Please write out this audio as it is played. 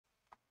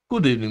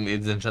Good evening,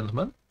 ladies and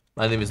gentlemen.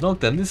 My name is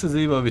Noct and this is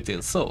Limbo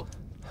within. So,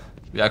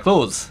 we are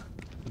close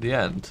to the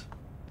end.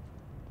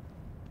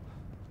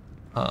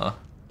 Huh.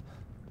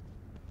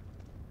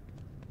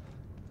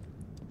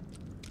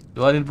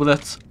 Do I need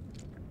bullets?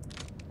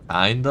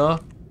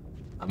 Kinda.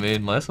 I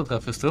mean, my assault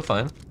is still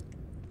fine.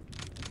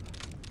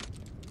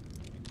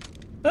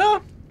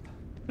 Yeah,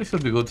 this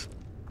should be good.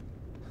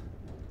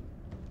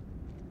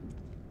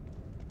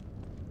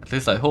 At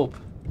least I hope.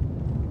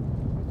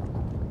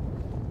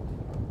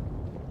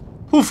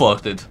 Who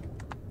farted?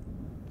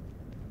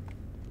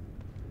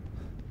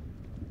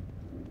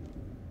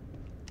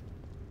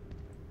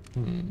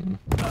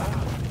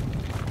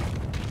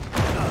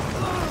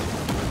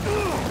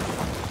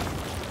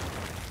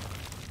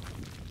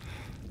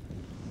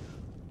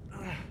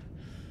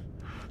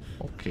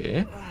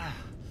 Okay.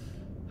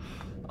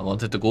 I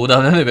wanted to go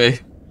down anyway.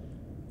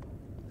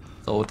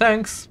 So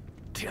thanks.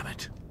 Damn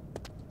it.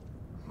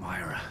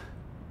 Myra.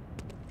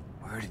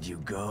 Where did you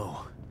go?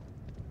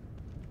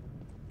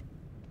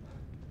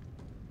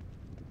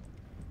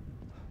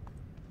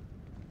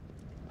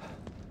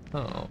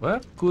 Oh, where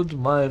could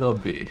Myra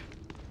be?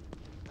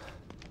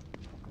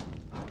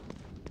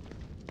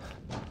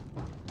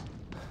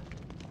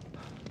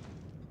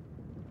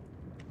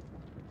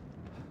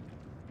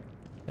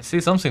 I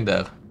see something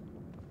there.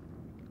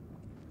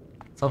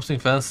 Something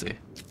fancy.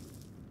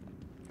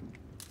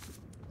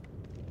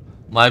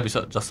 Might be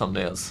just some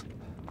nails.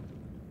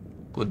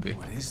 Could be.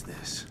 What is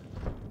this?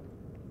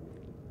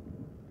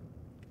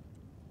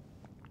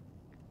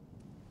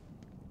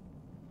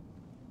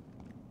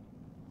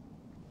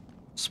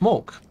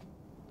 Smoke.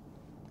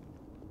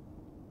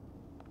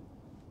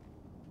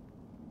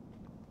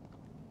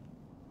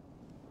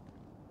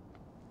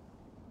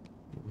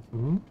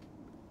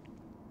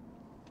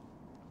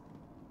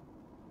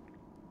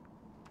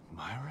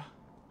 Myra?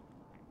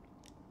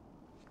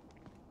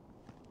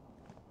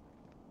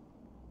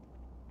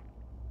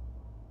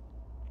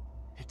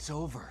 It's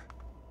over.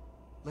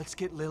 Let's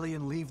get Lily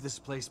and leave this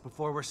place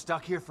before we're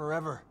stuck here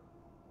forever.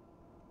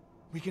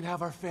 We can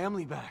have our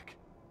family back.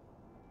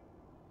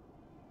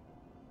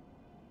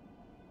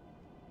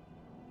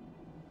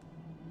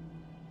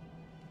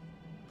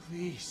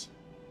 Please.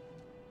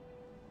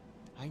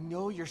 I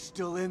know you're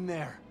still in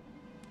there.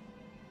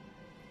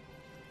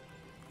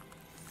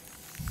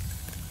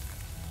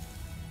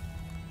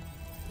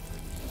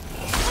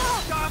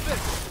 Stop it!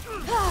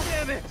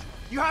 Damn it!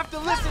 You have to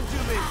listen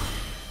to me!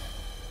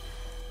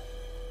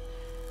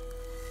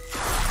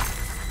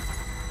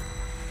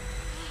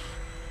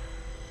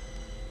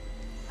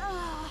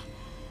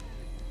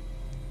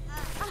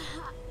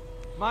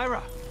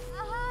 Myra!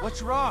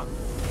 What's wrong?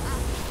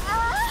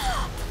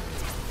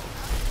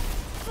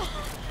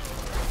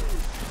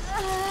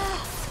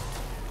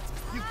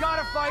 You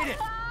gotta fight it!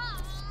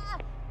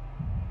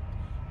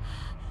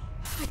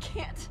 I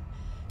can't.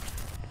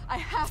 I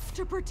have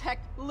to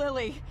protect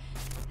Lily.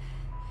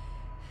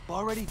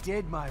 Already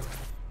did, Myra.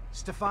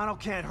 Stefano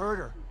can't hurt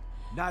her.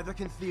 Neither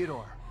can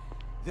Theodore.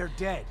 They're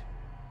dead.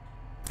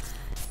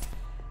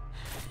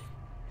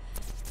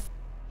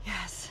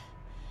 Yes.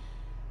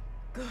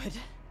 Good.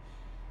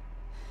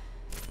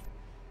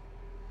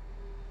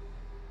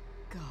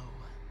 Go.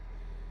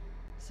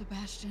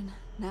 Sebastian,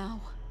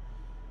 now.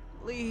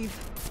 Leave.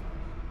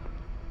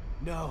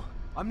 No,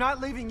 I'm not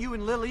leaving you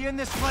and Lily in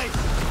this place!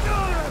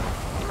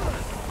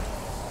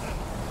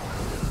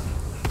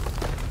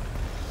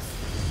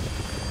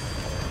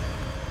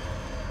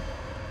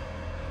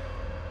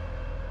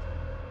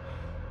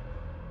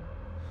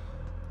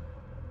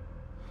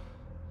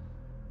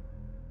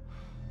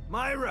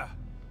 Myra!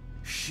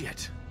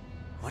 Shit.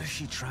 What is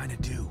she trying to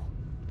do?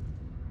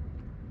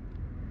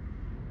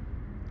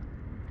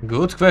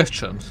 Good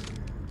question.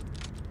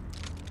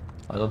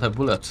 I don't have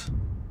bullets.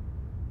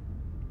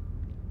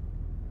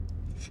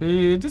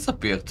 She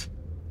disappeared.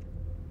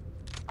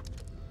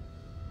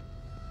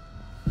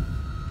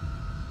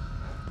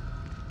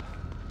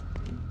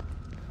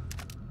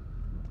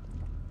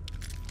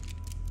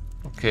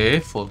 Okay,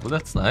 4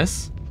 bullets,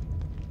 nice.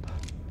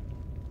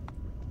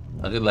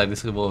 I really like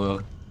this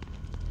revolver.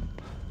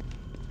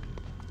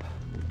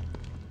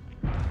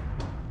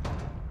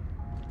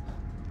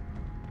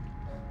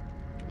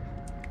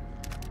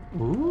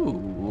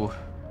 Ooh.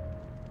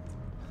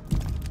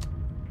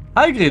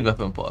 High grade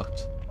weapon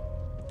part.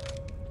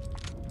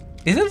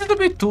 Isn't it a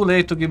bit too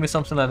late to give me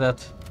something like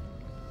that?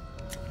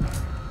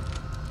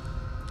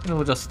 You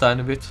know, just a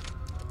tiny bit.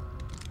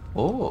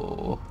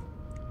 Oh.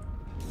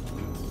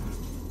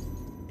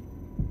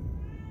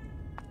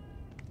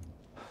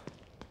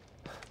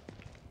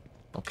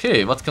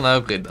 Okay, what can I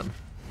upgrade then?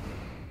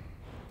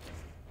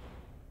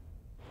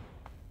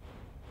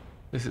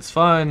 This is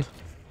fine.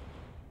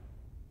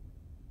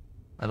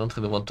 I don't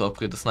really want to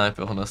upgrade the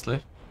sniper,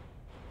 honestly.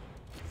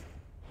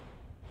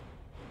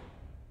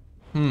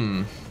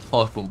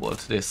 Harpoon bolt,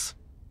 this.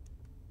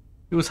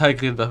 Use high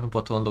grade weapon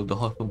part to unlock the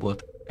harpoon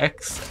bolt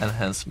X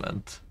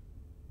enhancement.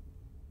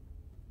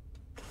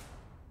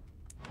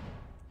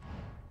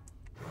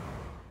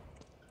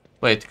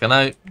 Wait, can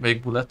I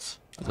make bullets?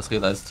 I just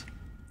realized.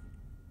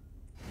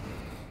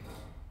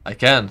 I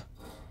can.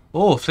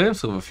 Oh,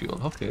 flamethrower fuel.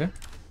 Okay.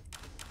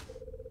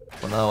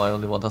 For now, I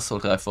only want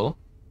assault rifle.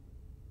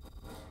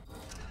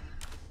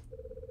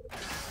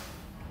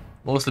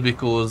 Mostly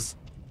because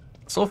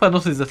so far I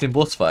noticed that in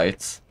boss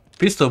fights,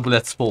 pistol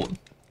bullets spawn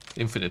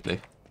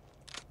infinitely.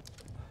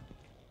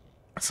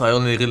 So I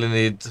only really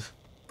need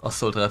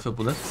assault rifle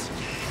bullets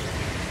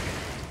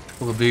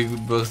for a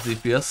big burst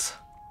DPS.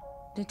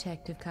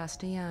 Detective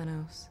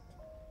Castellanos.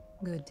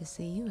 Good to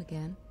see you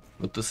again.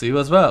 Good to see you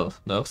as well,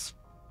 nurse.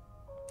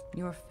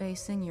 You're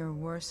facing your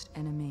worst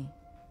enemy.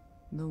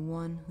 The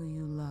one who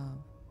you love.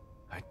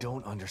 I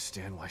don't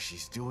understand why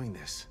she's doing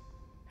this.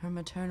 Her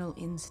maternal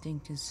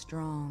instinct is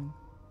strong.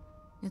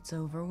 It's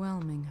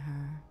overwhelming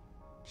her.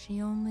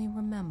 She only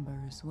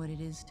remembers what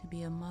it is to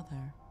be a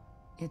mother.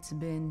 It's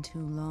been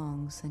too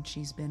long since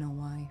she's been a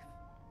wife.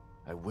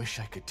 I wish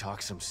I could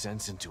talk some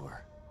sense into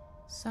her.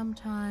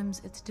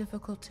 Sometimes it's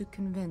difficult to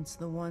convince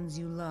the ones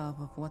you love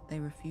of what they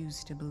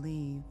refuse to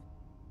believe.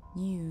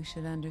 You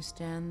should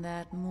understand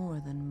that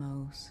more than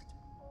most.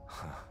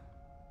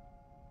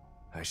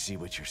 I see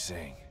what you're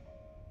saying.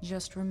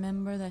 Just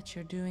remember that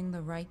you're doing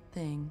the right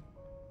thing.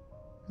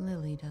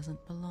 Lily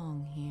doesn't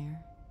belong here.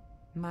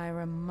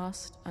 Myra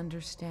must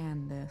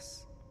understand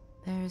this.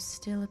 There is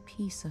still a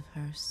piece of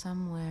her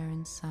somewhere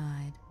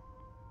inside,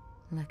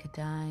 like a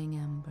dying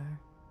ember.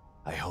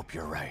 I hope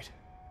you're right.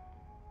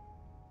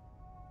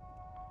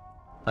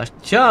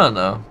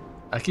 Tatiana!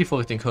 I keep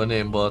forgetting her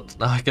name, but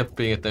now I kept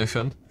paying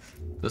attention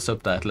to the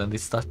subtitle and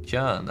it's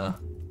Tatiana.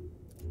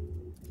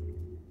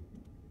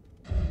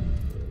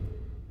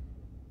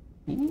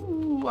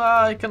 Ooh,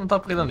 I cannot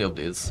upgrade any of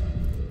these.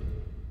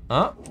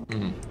 Huh?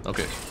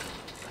 Okay.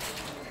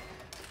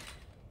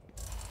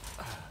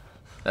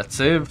 Let's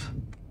save.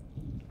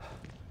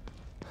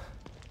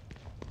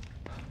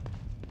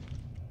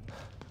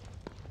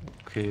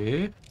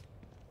 Okay.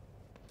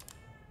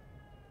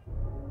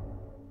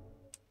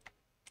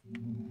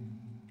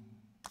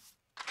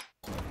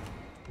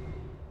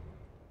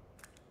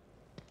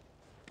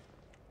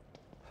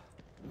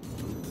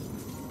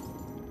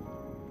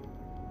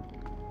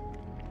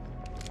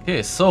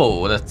 Okay,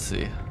 so let's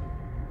see.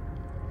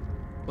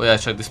 Oh yeah,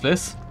 check this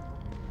place.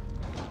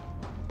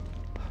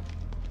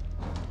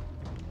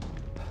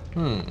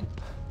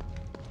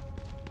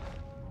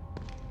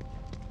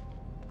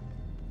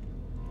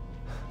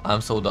 I'm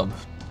so dumb.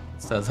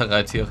 It says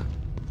right here.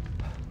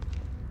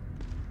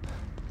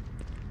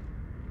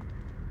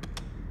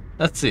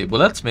 Let's see,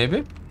 bullets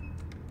maybe?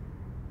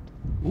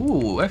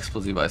 Ooh,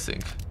 explosive I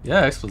think.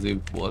 Yeah,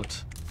 explosive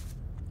bolt.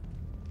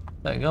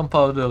 Like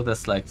gunpowder,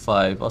 that's like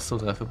 5.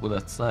 Assault rifle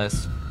bullets,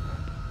 nice.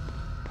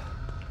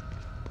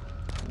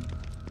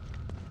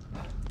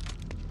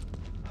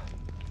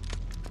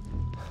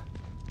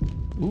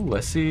 Ooh,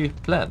 I see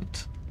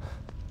plant.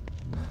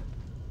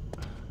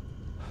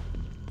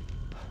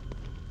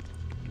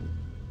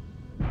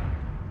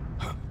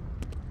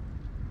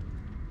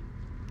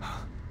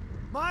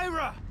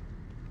 Myra!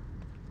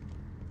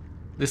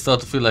 This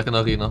started to feel like an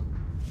arena.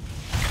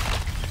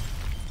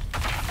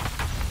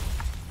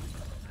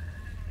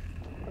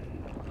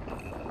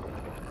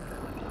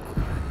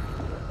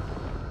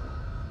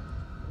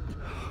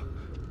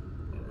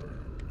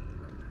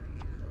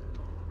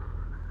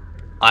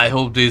 I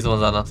hope these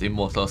ones are not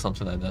immortal or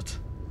something like that.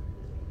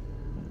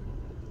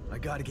 I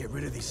gotta get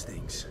rid of these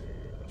things.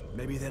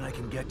 Maybe then I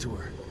can get to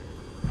her.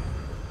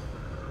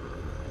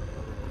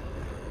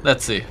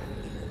 Let's see.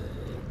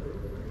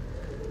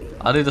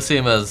 Are they the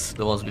same as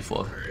the ones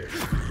before?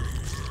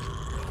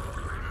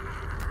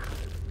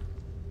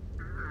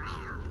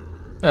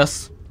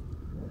 Yes.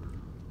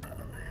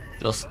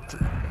 Just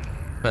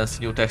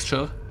fancy new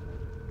texture.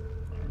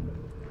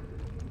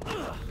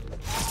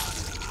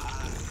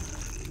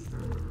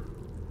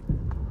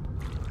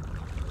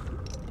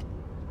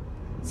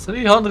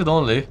 $300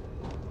 only.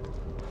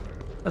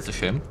 That's a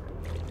shame.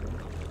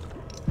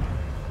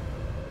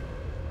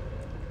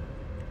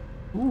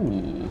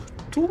 Ooh,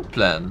 2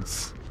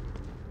 plants.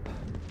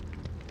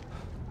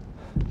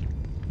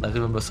 I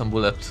remember some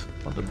bullet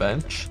on the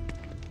bench.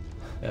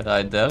 Yeah,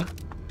 right there.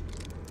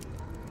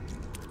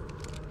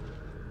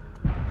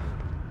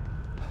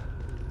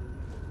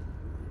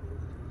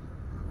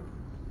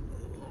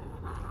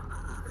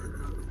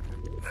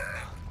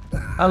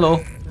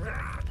 Hello.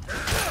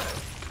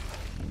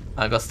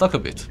 I got stuck a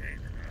bit.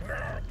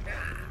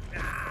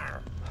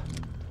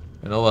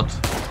 You know what?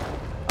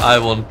 I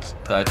won't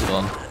try to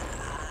run.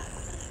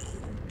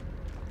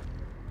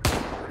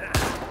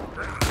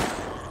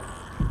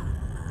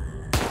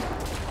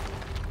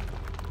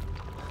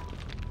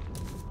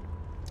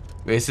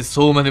 Wasted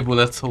so many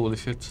bullets, holy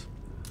shit.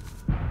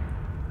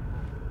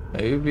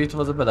 Maybe it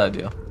was a bad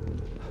idea.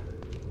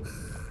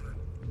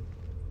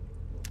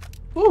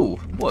 Ooh,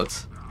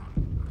 what?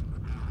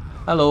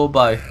 Hello,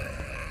 bye.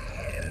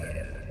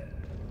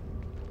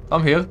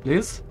 Come here,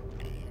 please.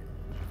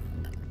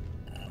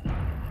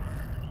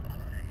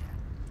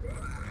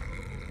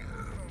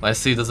 My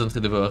C doesn't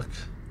really work.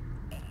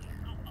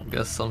 I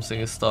guess something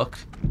is stuck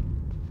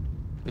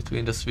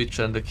between the switch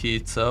and the key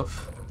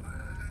itself.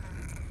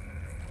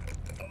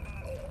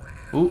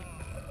 Ooh.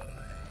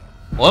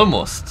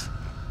 Almost.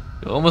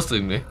 You almost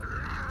tricked me.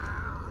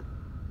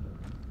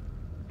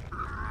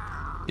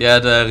 Yeah,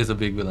 there is a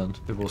big villain.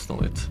 We both know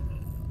it.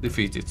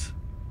 Defeat it.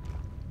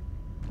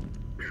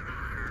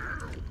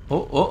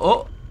 Oh, oh,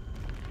 oh!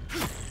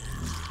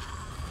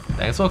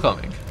 Thanks for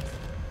coming.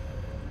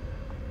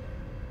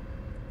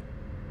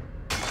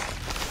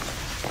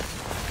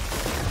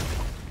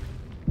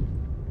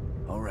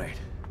 All right.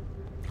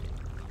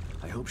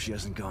 I hope she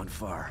hasn't gone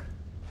far.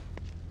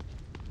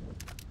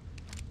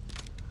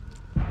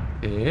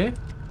 Okay.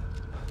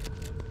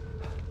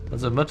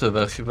 Doesn't matter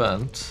where she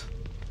went.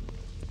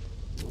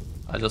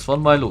 I just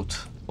want my loot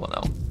for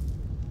now.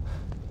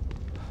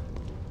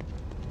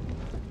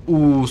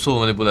 Ooh, so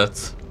many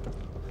bullets.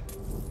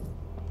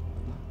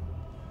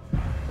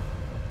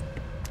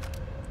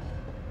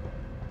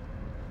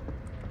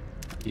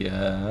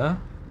 Yeah.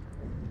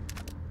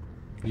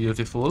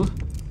 Beautiful.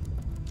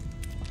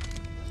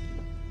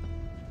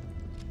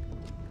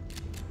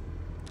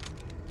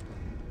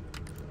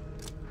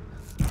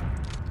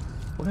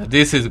 Okay,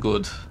 this is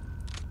good.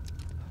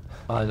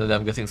 Finally,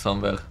 I'm getting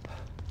somewhere.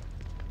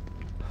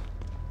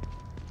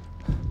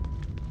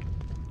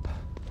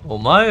 Oh,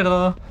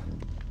 Myra!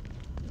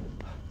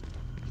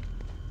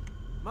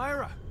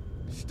 Myra,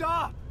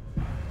 stop!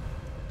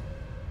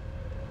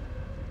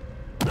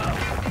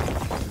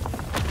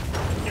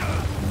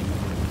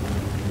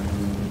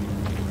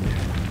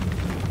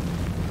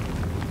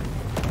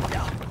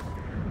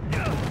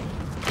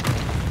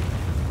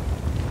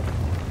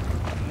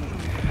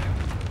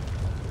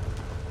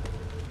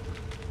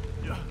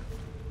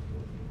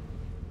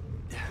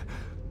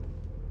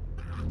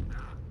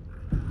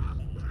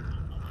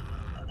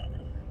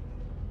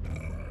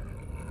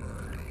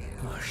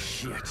 Oh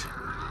shit.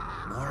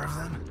 More of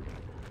them?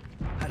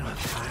 I don't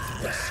have time for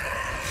this.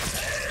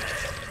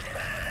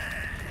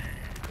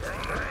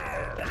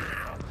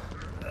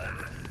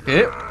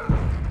 Okay.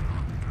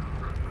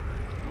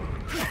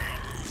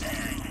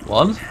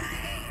 One.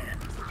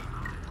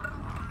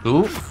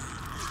 Two.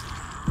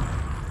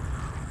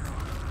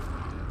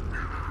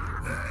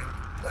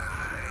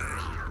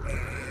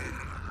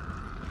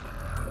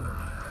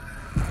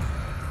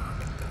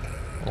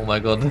 Oh my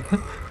god.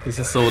 This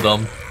is so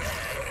dumb.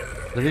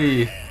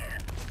 3.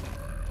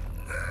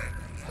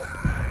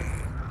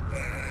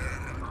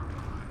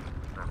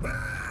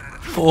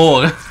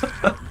 Four.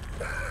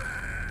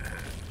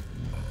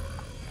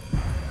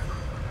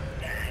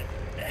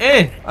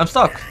 Hey, I'm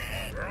stuck.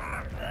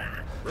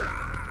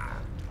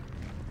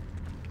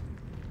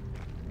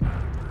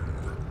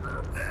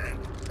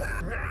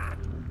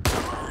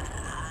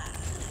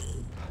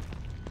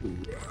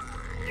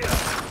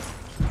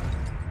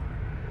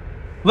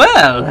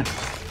 Well,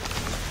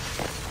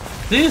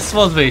 this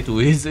was way too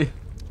easy.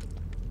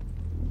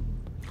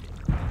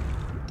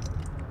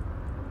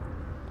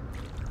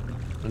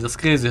 It's just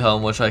crazy how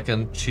much I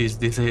can cheese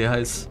these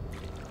AIs.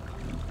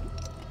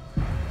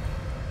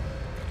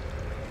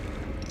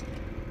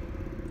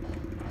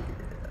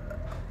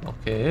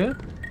 Okay.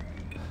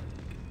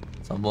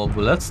 Some more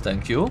bullets,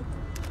 thank you.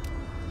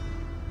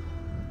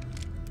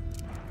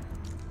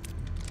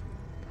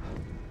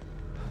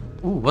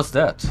 Ooh, what's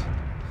that?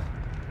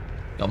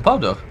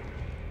 Gunpowder?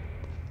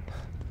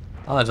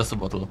 Ah, just a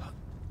bottle.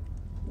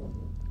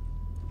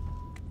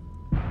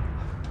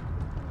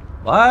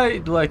 Why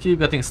do I keep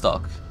getting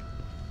stuck?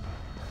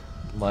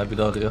 Might be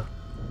down here.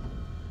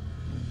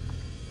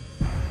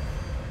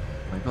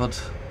 My god.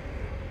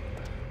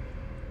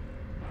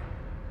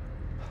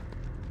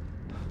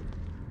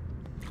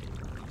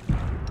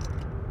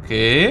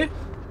 Okay.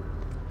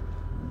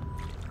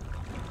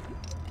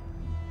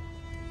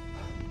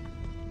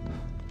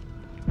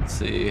 Let's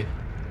see.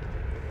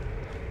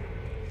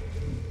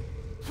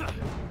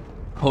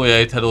 Oh yeah,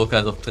 it had all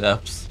kinds of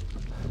traps.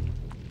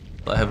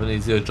 So I have an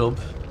easier job.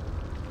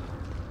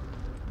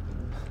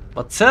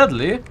 But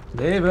sadly,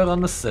 they were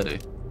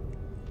unnecessary.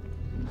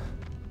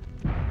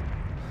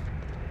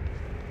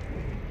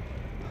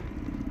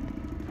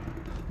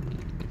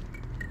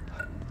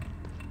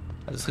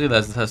 I just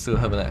realized that I still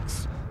have an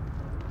axe.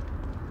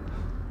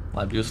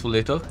 Might be useful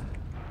later.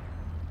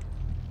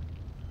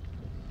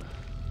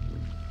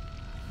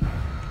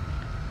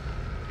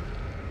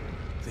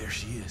 There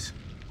she is.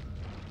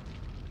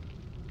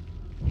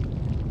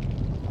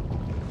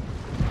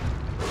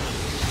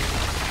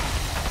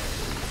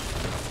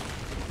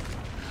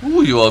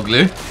 Ooh, you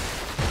ugly.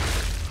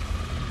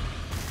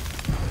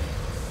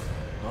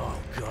 Oh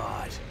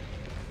god.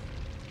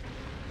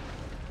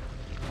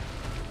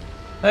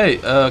 Hey,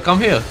 come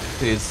here,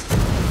 please.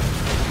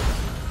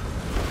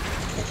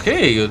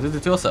 Okay, you did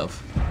it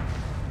yourself.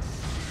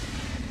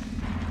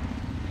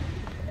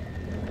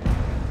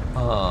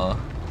 Ah.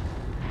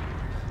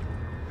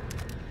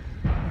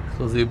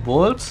 So the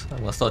bolts, I'm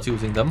gonna start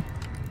using them.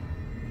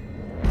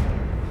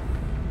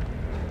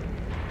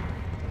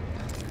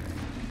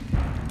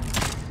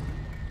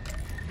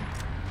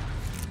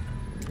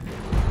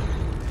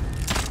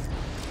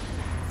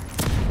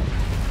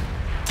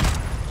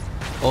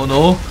 Oh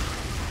no.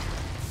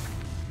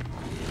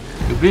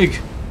 You're big.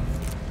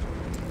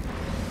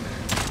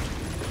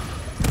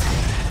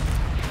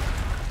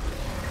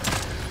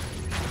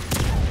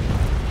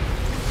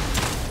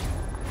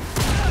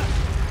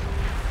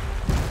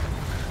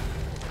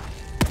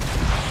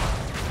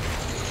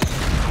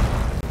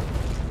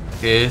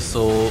 Okay,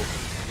 so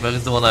where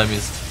is the one I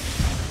missed?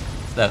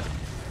 There.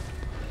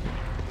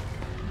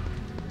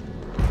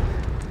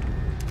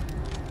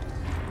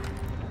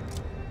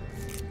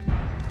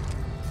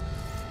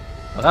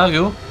 Where are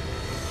you?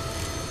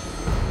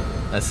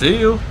 I see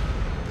you.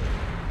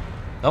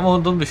 Come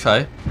on, don't be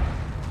shy.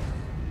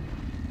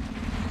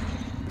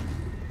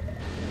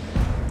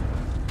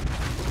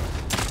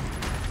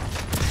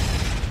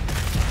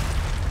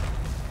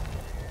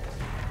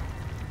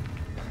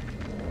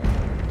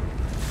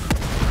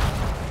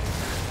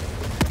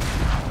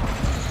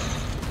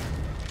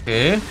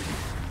 Okay.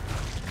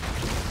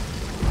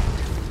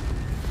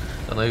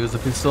 Can I use the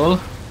pistol?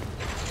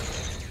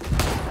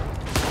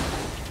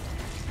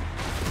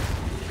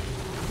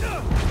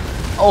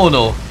 Oh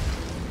no.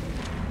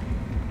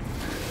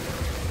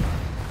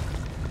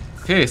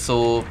 Okay,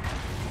 so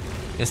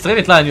in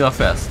straight line you are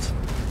fast.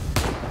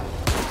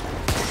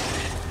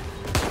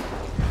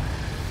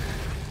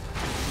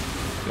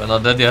 You are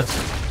not dead yet.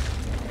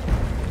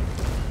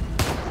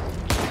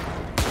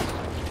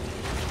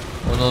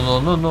 Oh no no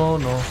no no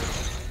no.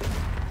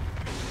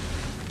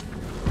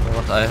 You know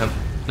what, I have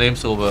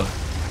flamethrower.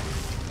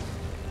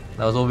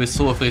 I was always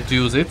so afraid to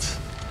use it.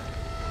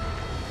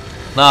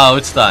 Now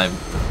it's time.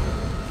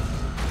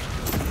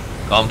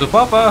 Come to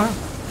Papa!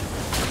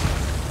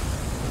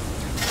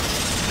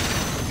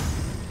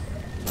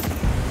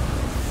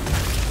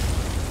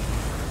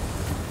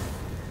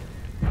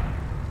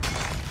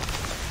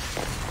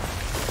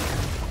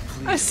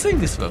 I think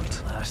this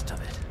worked. Last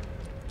of it.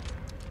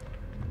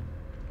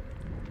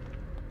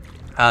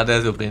 Ah,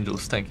 there's your brain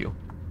juice, thank you.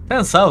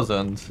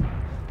 10,000.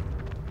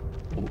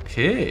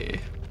 Okay.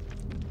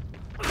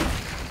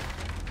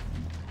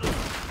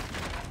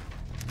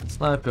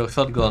 Sniper,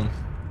 shotgun.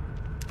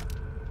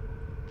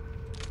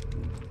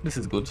 This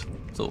is good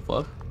so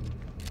far.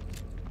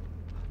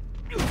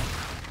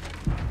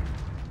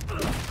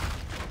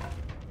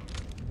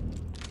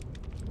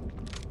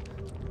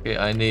 Okay,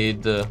 I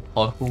need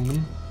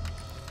harpoon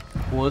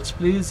bullets,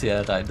 please.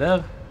 Yeah, right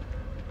there.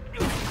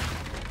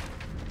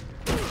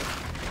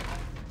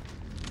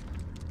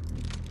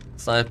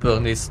 Sniper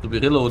needs to be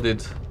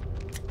reloaded.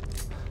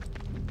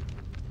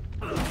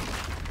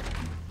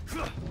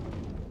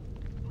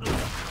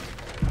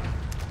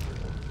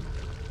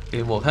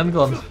 Okay, more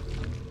handgun.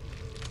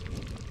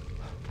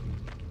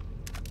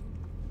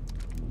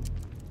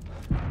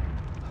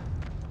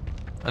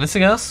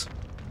 Anything else?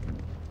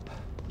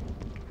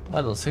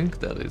 I don't think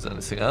there is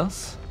anything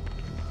else.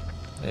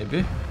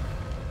 Maybe.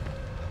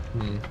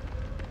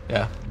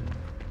 Yeah.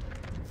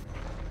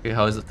 Okay,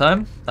 how is the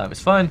time? Time is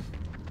fine.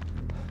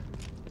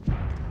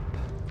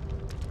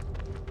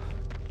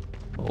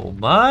 Oh,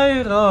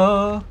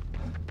 Myra!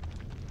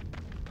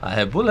 I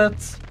have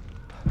bullets.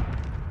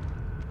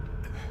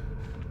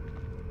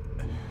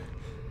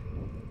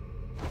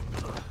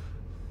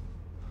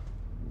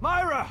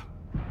 Myra!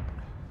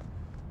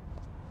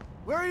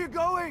 Where are you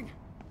going?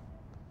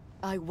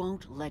 I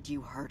won't let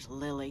you hurt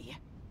Lily.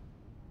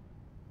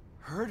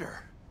 Hurt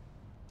her?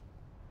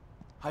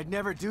 I'd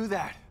never do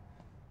that.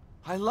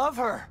 I love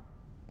her.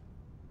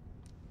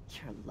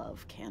 Your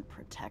love can't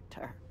protect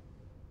her.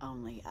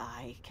 Only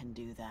I can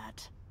do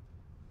that.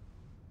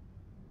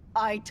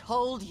 I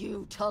told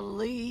you to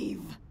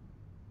leave.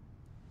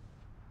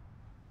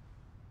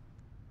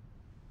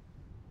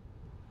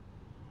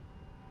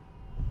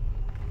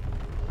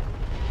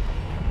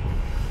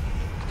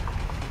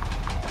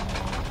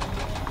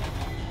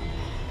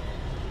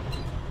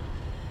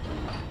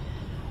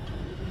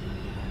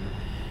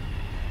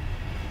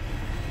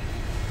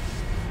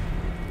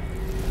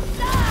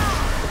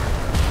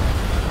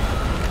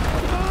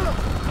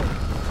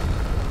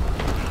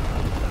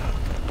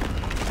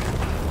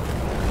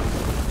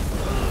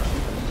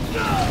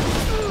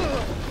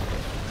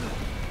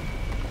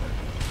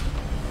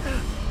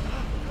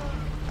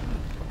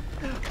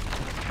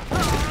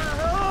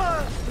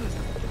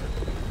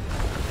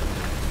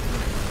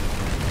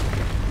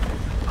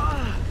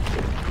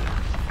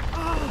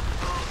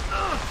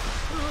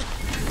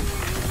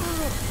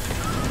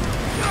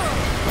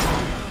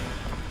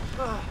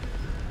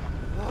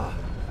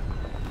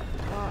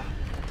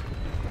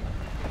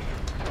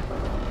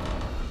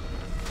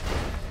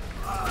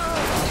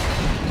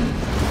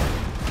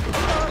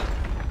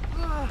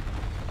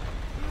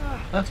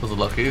 That was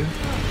lucky.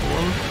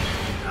 Well,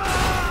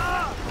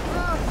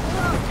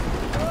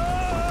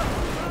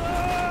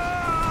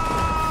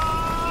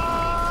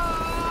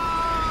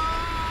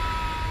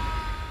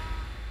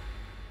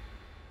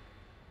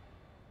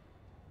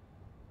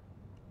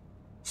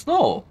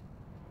 snow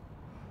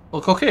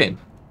or cocaine?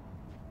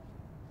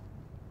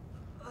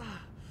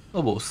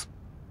 Or both.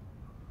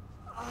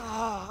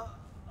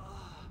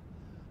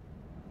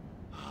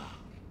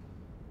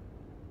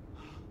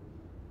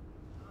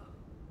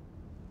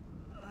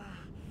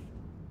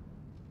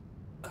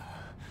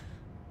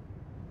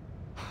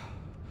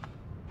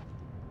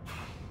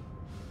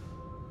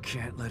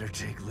 Can't let her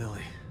take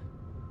Lily.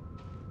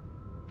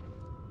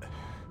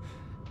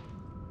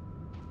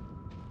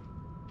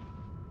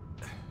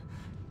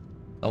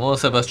 Come on,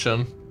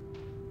 Sebastian.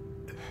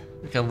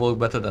 We can work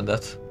better than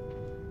that.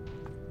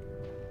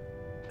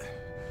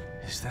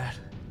 Is that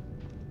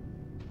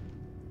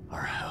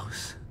our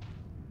house?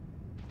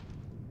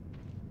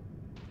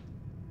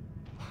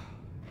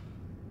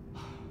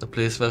 The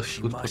place where she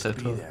She could must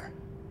protect be her. there.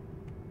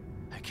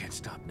 I can't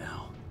stop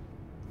now.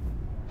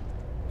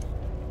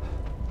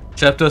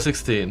 Chapter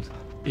 16.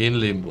 In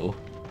Limbo.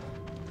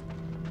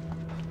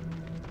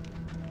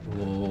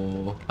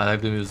 Oh, I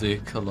like the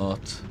music a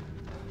lot.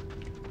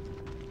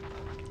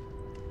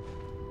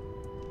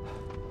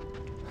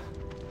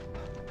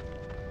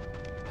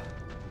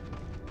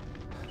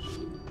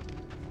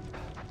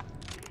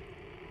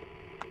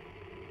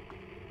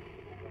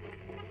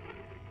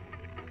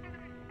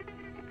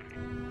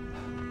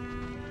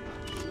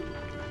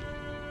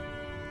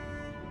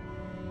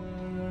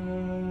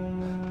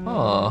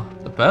 Ah,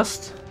 the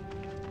best?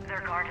 Their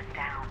guard is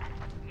down.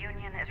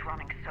 Union is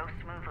running so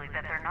smoothly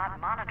that they're not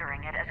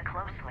monitoring it as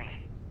closely.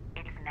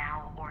 It's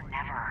now or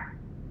never.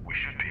 We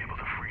should be able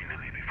to free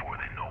Lily before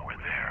they know we're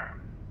there.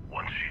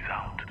 Once she's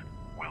out,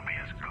 we'll be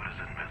as good as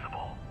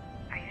invisible.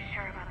 Are you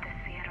sure about this,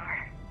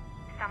 Theodore?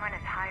 Someone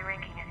as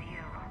high-ranking as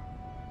you.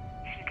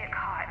 If you get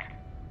caught...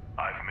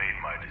 I've made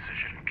my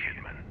decision,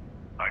 Kidman.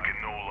 I can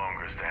no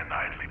longer stand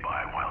idly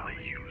by while they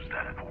use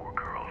that poor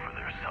girl for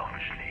their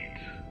selfish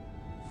needs.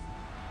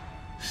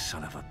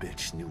 Son of a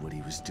bitch knew what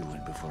he was doing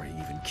before he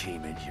even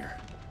came in here.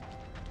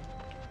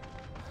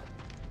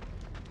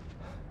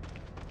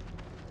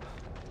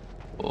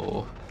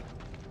 Oh.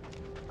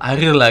 I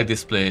really like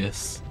this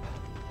place.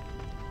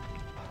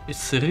 It's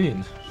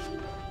serene.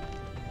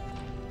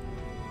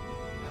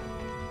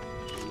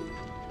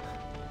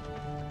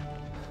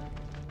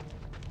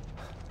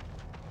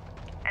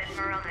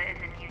 Esmeralda is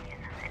in Union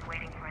and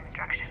waiting for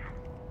instruction.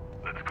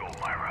 Let's go,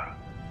 Myra.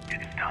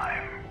 It's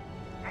time.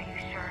 Are you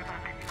sure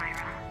about this,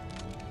 Myra?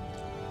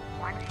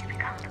 Once you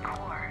become the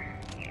core,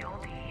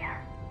 you'll be...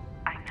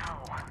 I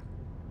know.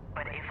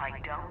 But if I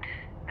don't,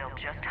 they'll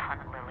just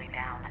hunt Lily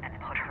down and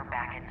put her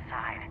back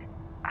inside.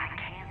 I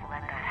can't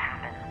let that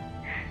happen.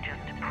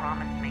 Just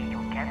promise me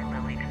you'll get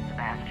Lily to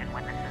Sebastian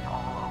when this is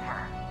all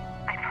over.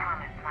 I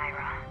promise,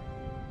 Myra.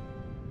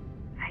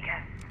 I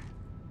guess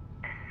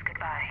this is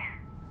goodbye.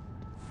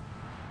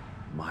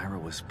 Myra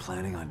was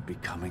planning on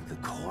becoming the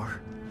core?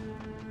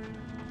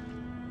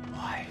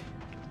 Why?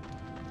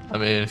 I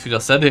mean, if you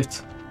just said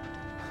it.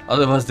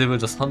 Otherwise they will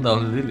just hunt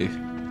down Lily.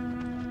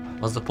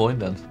 What's the point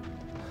then?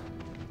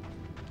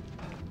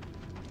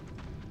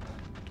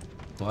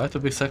 Why the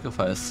big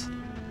sacrifice?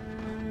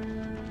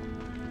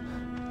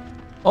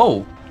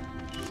 Oh!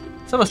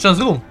 Sebastian's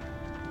room!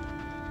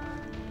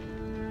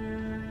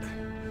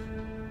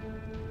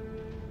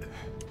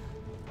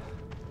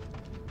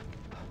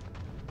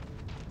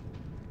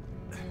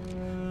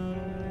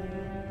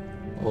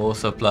 Oh,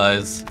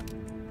 supplies.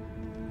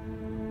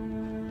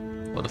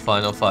 For the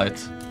final fight.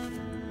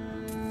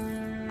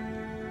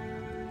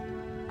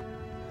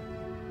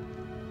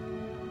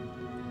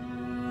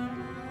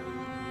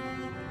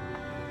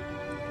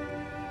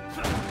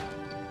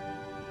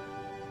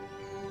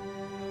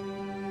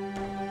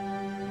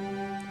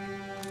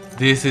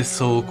 This is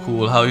so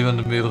cool, how even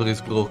the mirror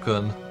is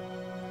broken.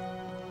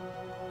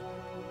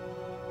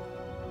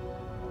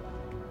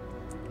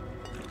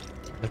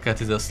 The cat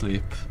is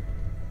asleep.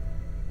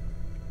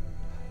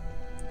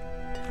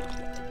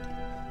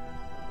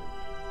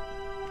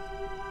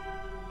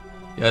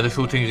 Yeah, the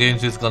shooting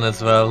range is gone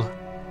as well.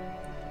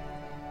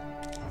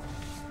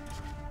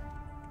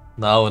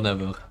 Now or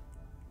never.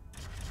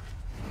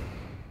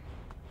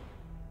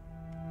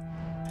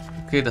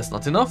 Okay, that's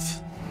not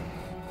enough.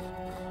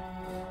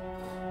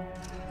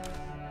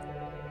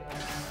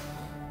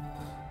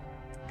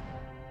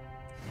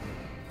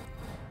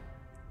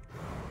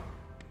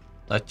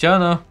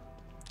 Tatiana.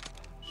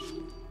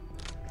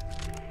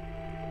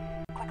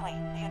 Quickly,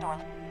 Theodore.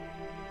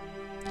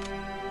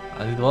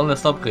 I need one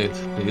last upgrade,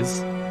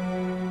 please.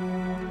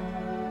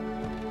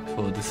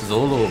 Before this is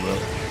all over.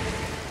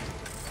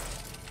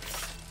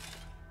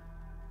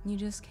 You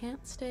just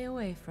can't stay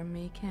away from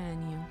me, can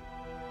you?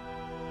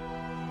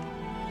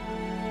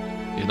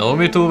 You know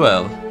me too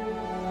well.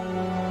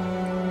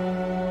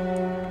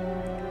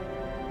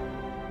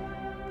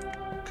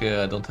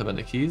 Okay, I don't have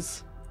any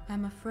keys.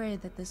 I'm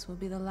afraid that this will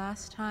be the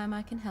last time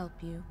I can help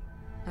you.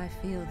 I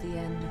feel the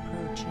end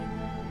approaching.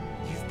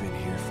 You've been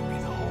here for me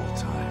the whole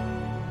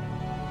time.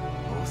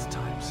 Both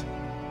times.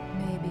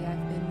 Maybe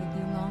I've been with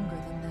you longer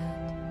than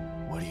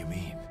that. What do you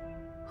mean?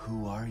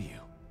 Who are you?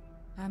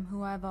 I'm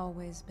who I've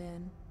always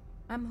been.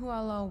 I'm who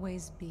I'll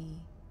always be.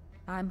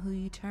 I'm who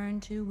you turn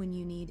to when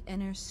you need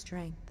inner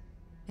strength.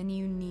 And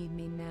you need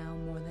me now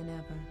more than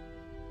ever.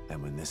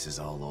 And when this is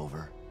all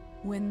over?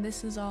 When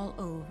this is all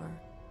over,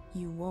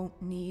 you won't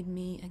need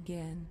me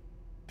again.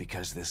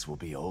 Because this will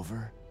be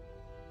over?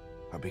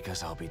 Or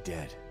because I'll be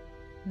dead?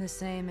 The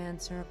same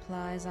answer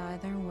applies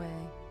either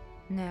way.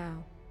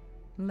 Now,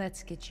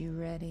 let's get you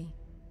ready.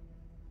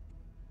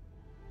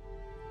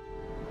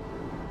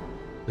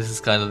 This is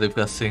kind of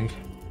depressing.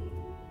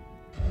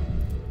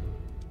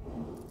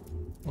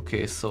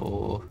 Okay,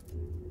 so...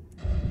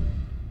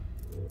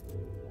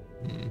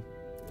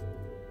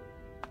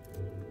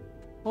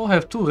 Oh, I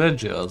have 2 red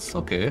gels.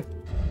 Okay.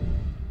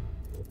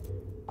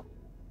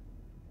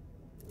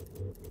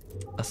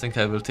 I think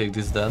I will take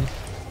this then.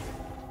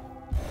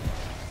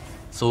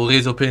 So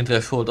raise your pain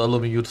threshold,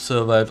 allowing you to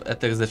survive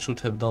attacks that should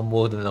have done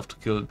more than enough to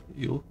kill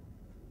you.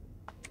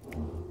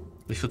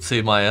 We should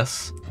say my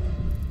ass.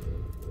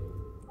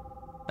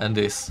 And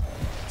this.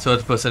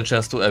 30%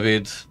 chance to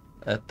evade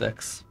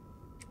attacks.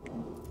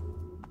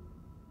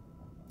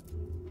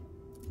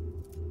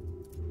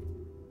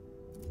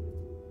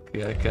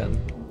 Okay, I can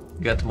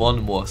get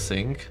one more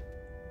thing.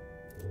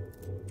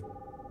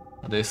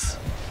 This.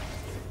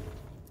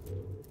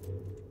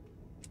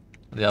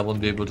 Yeah, I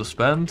won't be able to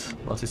spend,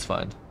 but it's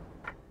fine.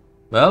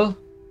 Well,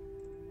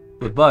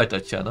 goodbye,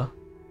 Tatiana.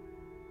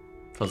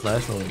 It was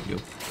nice knowing you.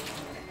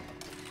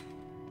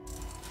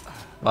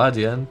 By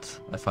the end,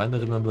 I finally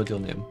remembered your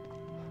name.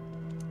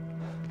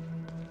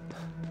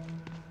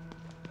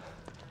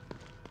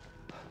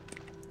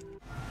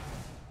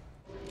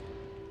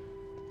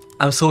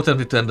 I'm so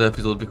tempted to end the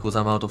episode because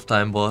I'm out of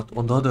time, but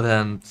on the other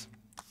hand,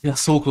 we are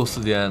so close to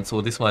the end, so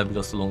this might be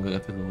just a longer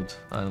episode.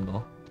 I don't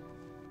know.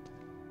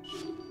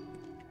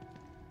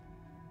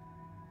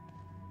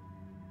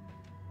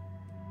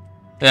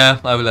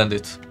 Yeah, I will end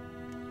it.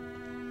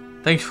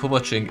 Thank you for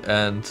watching,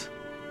 and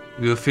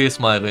we will face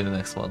Myra in the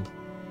next one.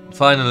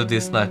 Finally,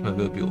 this nightmare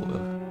will be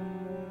over.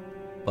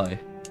 Bye.